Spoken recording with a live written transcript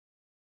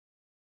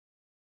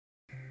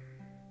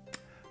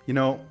You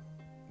know,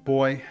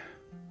 boy,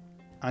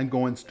 I'm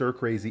going stir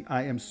crazy.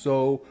 I am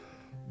so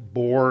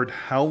bored.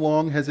 How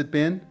long has it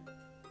been?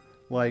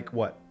 Like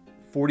what,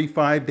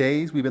 45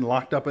 days we've been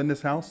locked up in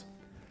this house?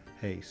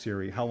 Hey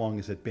Siri, how long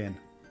has it been?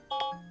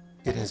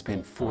 It has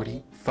been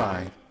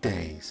 45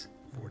 days.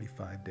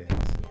 45 days.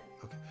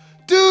 Okay.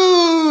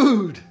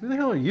 Dude! Who the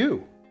hell are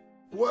you?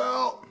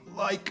 Well,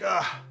 like,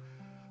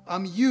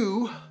 I'm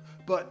you,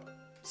 but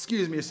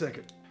excuse me a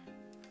second.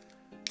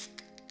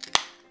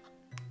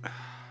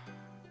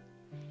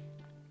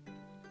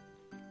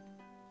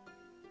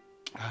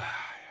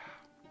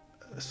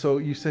 So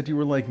you said you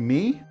were like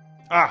me?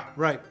 Ah,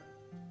 right.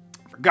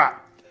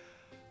 Forgot.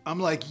 I'm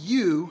like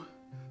you,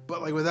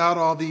 but like without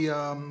all the,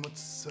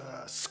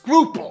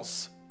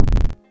 scruples.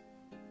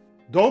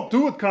 Don't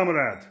do it,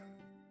 comrade.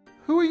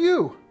 Who are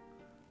you?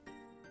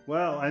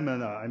 Well, I'm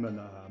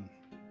an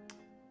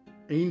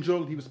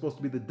angel. He was supposed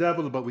to be the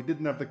devil, but we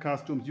didn't have the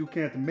costumes. You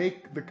can't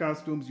make the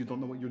costumes. You don't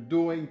know what you're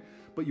doing.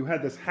 But you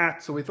had this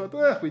hat, so we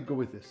thought, we'd go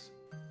with this.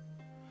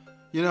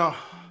 You know,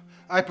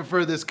 I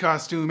prefer this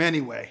costume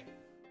anyway.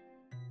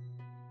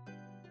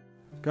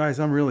 Guys,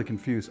 I'm really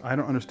confused. I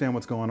don't understand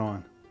what's going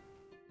on.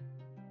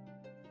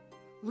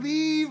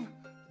 Leave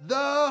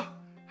the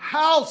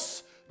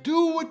house.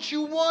 Do what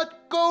you want.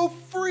 Go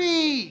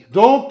free.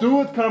 Don't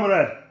do it,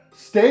 comrade.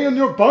 Stay in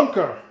your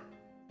bunker.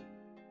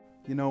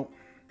 You know,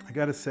 I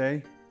gotta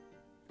say,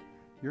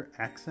 your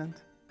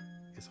accent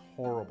is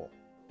horrible.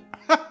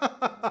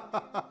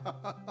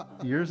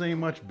 Yours ain't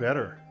much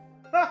better.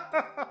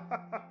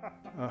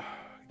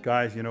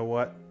 Guys, you know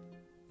what?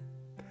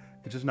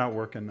 It's just not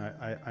working.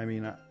 I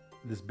mean,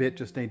 this bit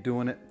just ain't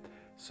doing it.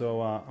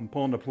 So I'm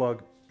pulling the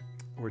plug.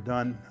 We're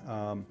done.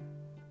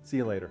 See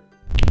you later.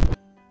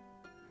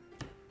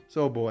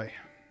 So boy,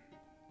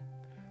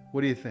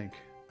 what do you think?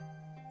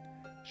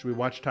 Should we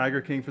watch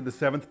Tiger King for the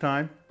 7th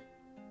time?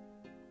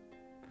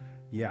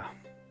 Yeah,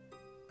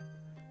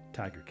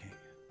 Tiger King.